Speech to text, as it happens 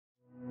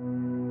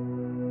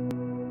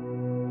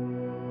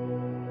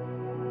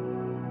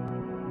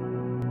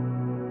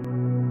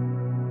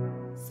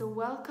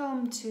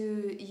Welcome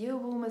to Your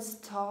Womb is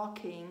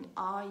Talking.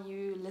 Are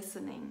you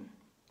listening?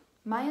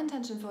 My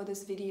intention for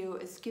this video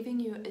is giving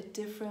you a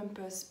different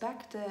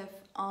perspective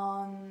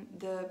on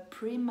the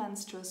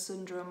premenstrual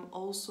syndrome,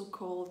 also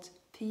called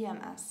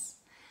PMS.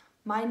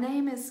 My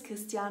name is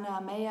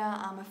Christiana Meyer.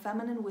 I'm a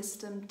feminine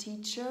wisdom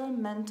teacher,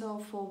 mentor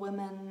for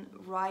women,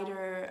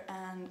 writer,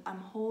 and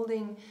I'm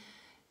holding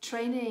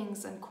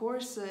trainings and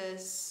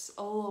courses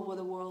all over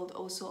the world,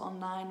 also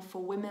online,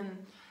 for women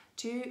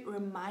to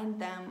remind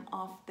them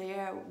of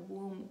their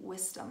womb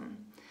wisdom.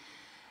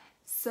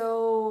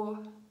 So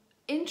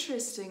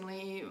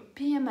interestingly,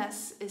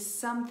 PMS is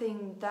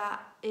something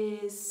that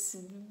is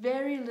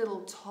very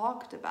little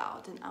talked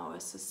about in our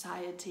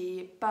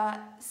society, but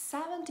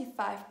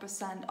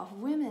 75% of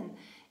women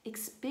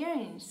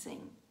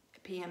experiencing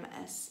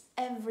PMS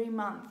every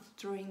month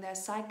during their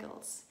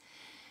cycles.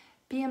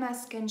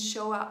 PMS can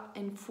show up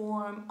in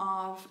form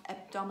of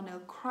abdominal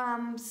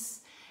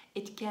cramps.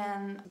 It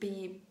can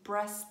be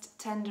breast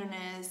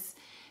tenderness,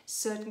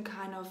 certain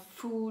kind of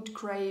food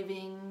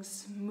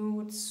cravings,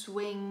 mood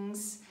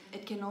swings.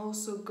 It can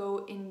also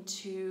go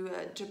into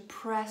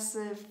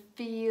depressive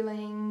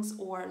feelings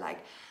or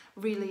like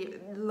really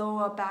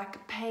lower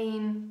back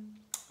pain.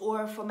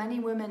 Or for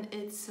many women,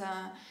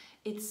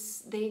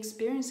 they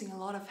experiencing a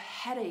lot of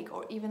headache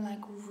or even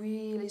like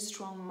really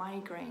strong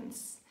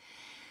migraines.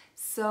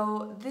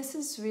 So this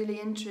is really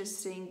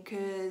interesting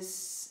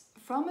because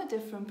from a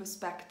different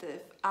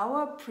perspective,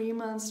 our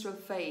premenstrual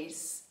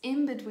phase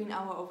in between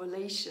our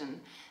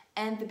ovulation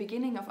and the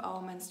beginning of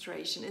our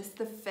menstruation is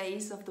the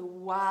phase of the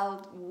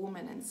wild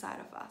woman inside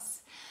of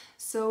us.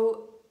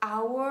 So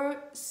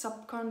our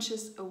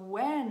subconscious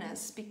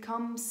awareness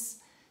becomes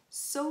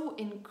so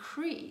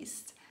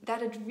increased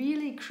that it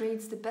really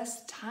creates the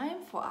best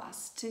time for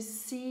us to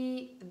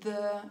see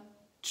the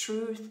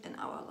truth in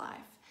our life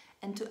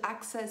and to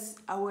access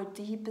our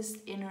deepest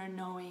inner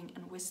knowing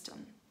and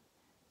wisdom.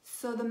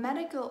 So the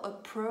medical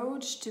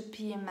approach to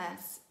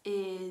PMS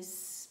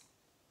is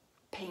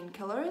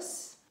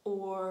painkillers,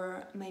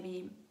 or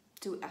maybe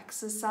do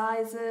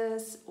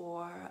exercises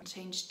or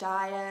change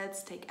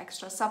diets, take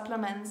extra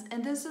supplements,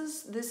 and this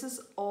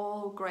is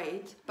all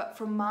great. But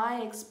from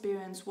my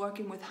experience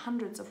working with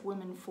hundreds of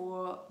women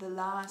for the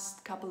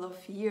last couple of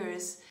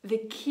years, the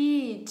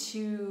key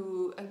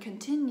to a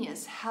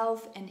continuous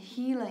health and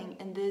healing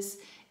in this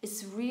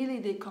is really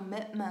the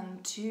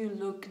commitment to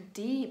look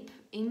deep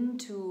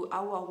into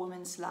our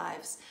women's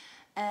lives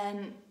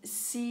and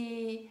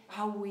see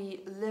how we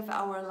live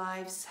our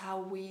lives, how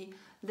we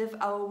live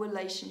our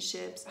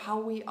relationships, how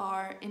we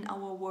are in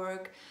our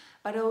work,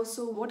 but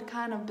also what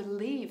kind of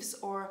beliefs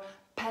or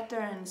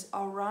patterns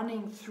are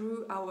running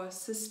through our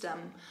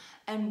system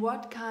and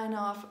what kind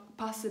of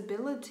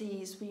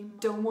possibilities we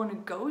don't want to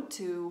go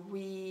to,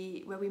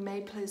 where we may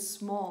play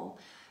small.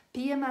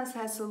 PMS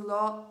has a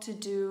lot to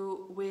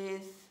do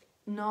with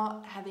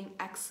not having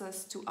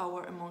access to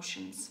our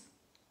emotions.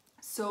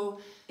 So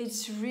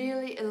it's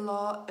really a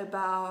lot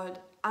about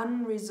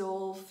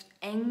unresolved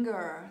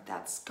anger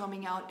that's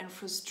coming out and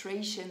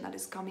frustration that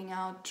is coming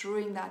out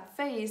during that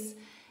phase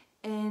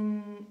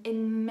in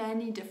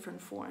many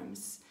different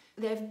forms.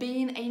 There have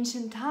been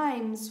ancient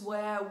times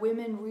where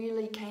women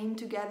really came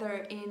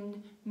together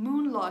in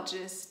moon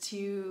lodges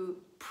to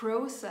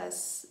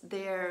process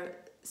their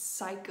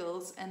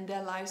cycles and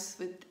their lives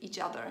with each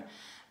other.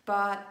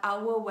 But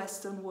our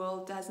Western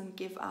world doesn't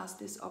give us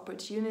this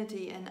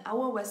opportunity, and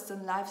our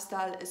Western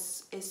lifestyle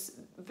is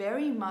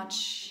very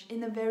much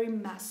in a very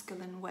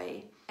masculine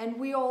way. And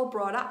we all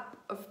brought up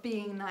of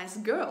being nice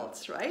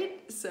girls,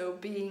 right? So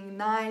being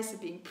nice,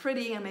 being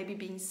pretty, and maybe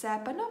being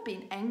sad, but not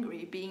being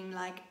angry, being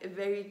like a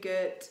very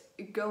good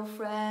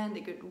girlfriend,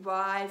 a good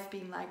wife,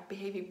 being like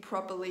behaving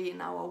properly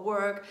in our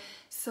work.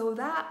 So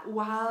that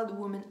wild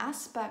woman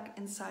aspect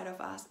inside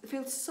of us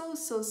feels so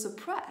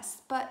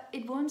suppressed, but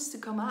it wants to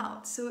come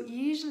out. So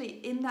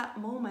usually in that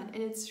moment,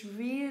 and it's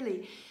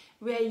really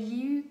where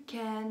you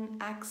can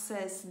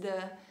access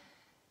the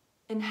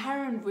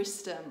inherent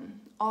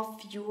wisdom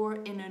of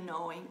your inner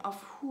knowing, of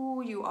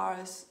who you are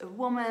as a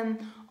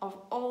woman, of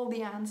all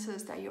the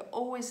answers that you're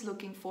always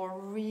looking for,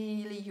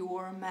 really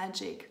your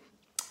magic.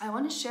 I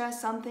want to share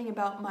something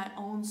about my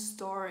own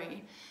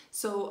story.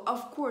 So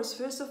of course,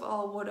 first of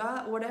all,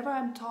 whatever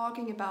I'm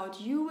talking about,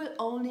 you will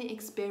only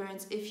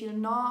experience if you're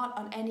not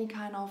on any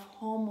kind of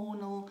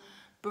hormonal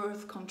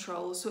birth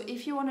control. So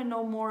if you want to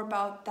know more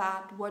about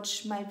that,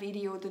 watch my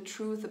video, The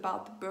Truth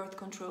About the Birth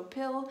Control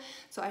Pill.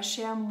 So I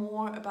share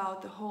more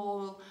about the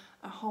whole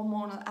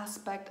hormonal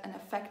aspect and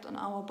effect on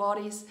our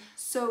bodies.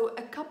 So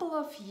a couple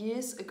of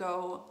years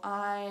ago,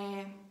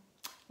 I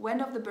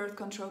went off the birth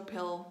control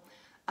pill.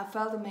 I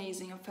felt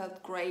amazing, I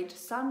felt great,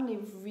 suddenly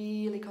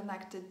really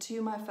connected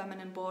to my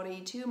feminine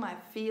body, to my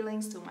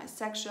feelings, to my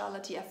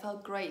sexuality. I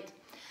felt great.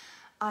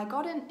 I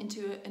got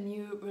into a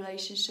new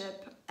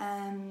relationship,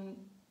 and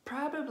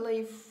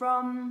probably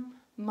from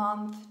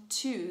month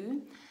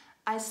 2,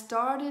 I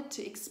started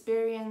to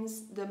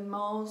experience the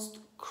most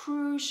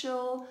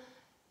crucial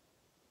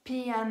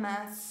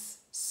PMS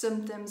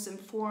symptoms in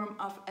form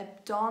of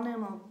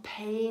abdominal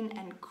pain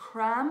and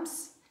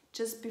cramps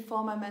just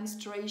before my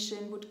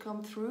menstruation would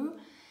come through.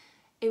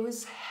 It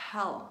was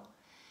hell.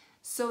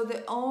 So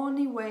the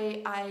only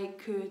way I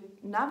could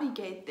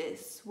navigate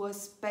this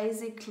was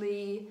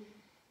basically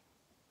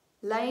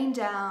laying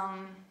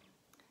down,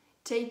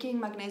 taking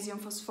magnesium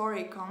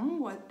phosphoricum,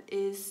 what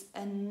is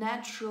a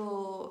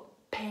natural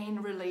pain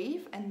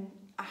relief, and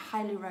I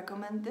highly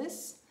recommend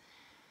this.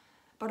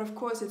 But of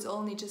course it's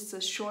only just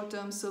a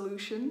short-term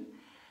solution.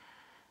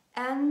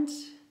 And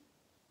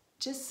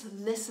just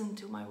listen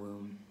to my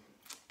womb.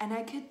 And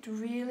I could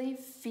really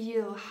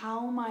feel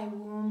how my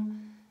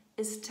womb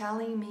is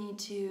telling me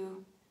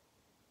to,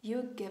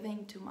 you're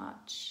giving too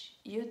much,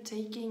 you're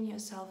taking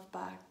yourself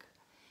back,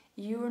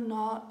 you're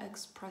not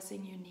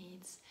expressing your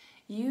needs,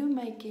 you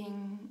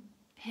making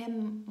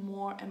him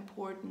more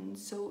important,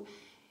 so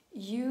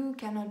you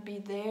cannot be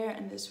there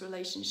in this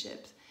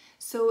relationship.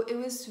 So it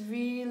was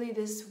really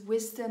this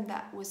wisdom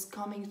that was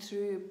coming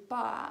through,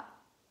 but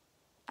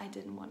I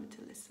didn't want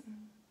to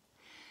listen.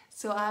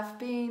 So I've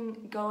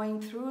been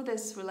going through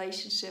this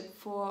relationship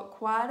for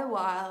quite a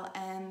while,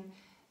 and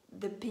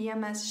the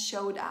PMS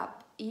showed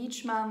up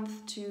each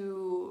month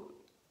to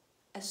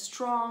a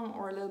strong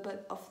or a little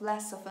bit of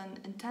less of an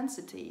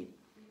intensity.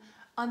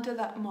 Until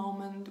that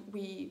moment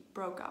we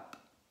broke up.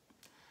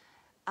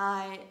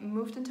 I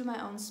moved into my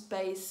own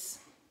space,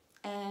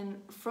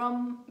 and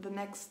from the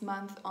next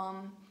month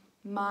on,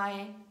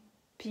 my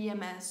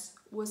PMS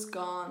was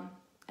gone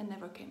and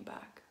never came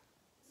back.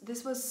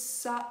 This was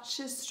such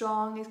a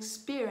strong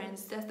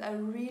experience that I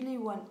really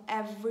want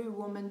every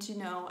woman to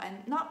know,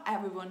 and not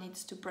everyone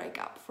needs to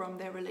break up from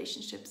their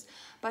relationships,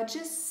 but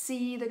just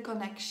see the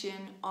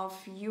connection of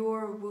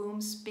your womb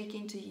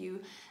speaking to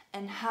you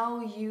and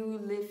how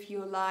you live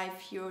your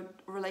life, your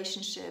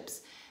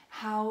relationships,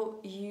 how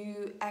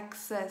you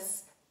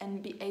access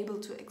and be able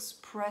to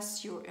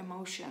express your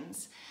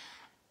emotions.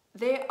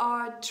 There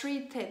are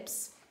 3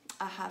 tips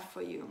I have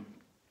for you.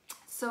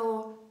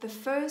 So the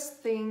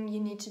first thing you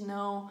need to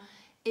know,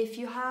 if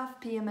you have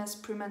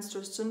PMS,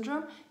 premenstrual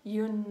syndrome,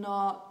 you're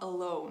not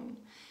alone.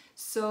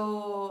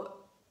 So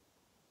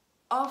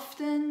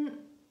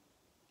often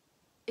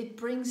it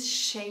brings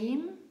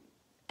shame,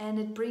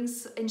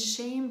 and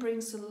shame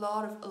brings a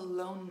lot of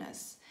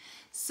aloneness.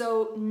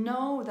 So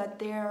know that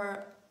there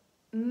are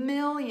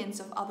millions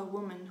of other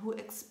women who are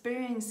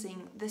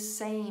experiencing the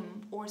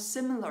same or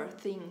similar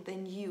thing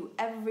than you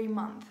every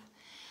month.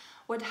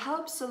 What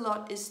helps a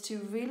lot is to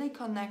really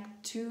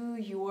connect to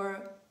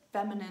your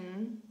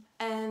feminine,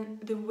 and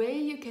the way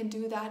you can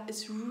do that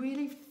is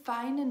really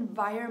find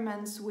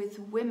environments with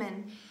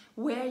women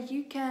where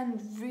you can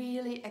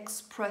really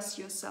express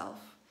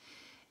yourself.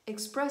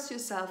 Express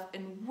yourself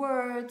in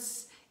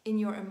words, in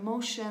your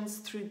emotions,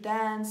 through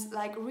dance,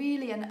 like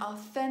really an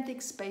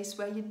authentic space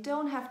where you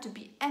don't have to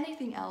be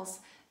anything else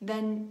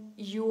than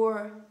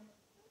your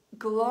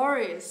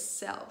glorious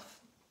self.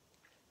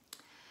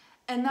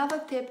 Another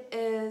tip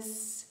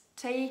is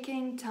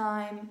taking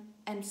time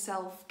and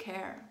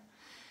self-care.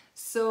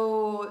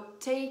 So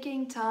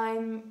taking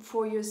time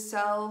for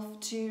yourself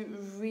to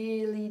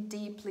really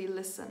deeply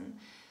listen.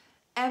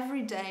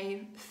 Every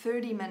day,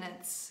 30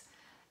 minutes,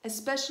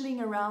 especially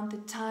around the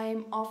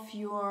time of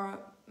your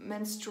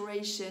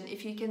menstruation.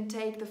 If you can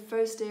take the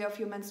first day of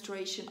your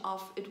menstruation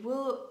off, it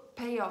will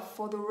pay off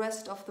for the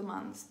rest of the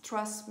month,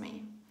 trust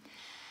me.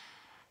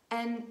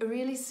 And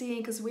really seeing,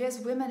 because we as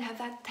women have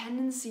that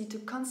tendency to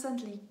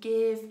constantly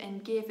give,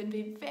 and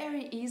we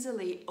very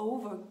easily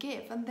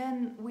overgive, and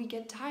then we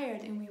get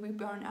tired and we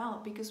burn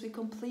out because we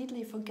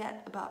completely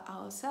forget about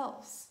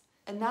ourselves.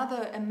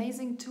 Another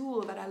amazing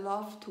tool that I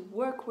love to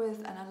work with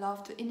and I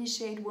love to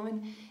initiate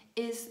women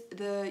is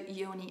the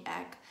Yoni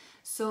egg.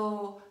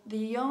 So the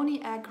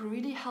Yoni egg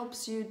really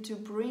helps you to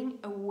bring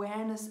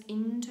awareness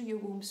into your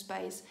womb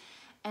space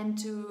and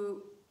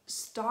to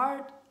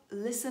start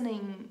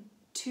listening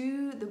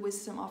to the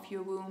wisdom of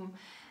your womb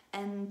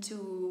and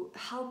to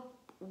help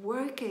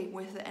working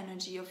with the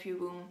energy of your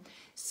womb.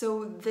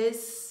 So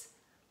this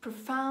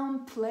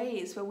profound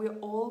place where we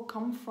all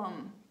come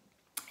from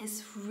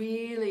is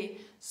really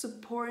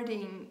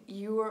supporting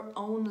your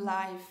own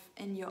life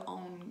and your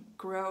own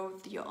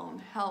growth, your own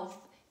health,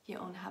 your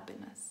own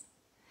happiness.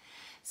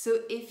 So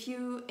if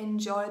you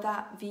enjoy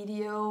that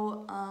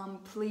video,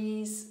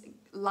 please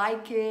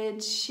like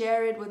it,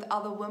 share it with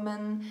other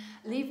women,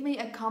 leave me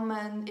a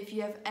comment if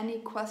you have any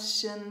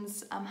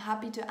questions. I'm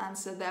happy to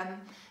answer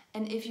them.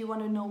 And if you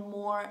want to know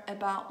more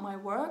about my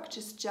work,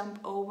 just jump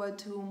over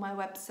to my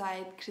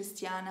website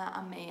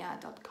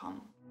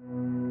christianaamea.com.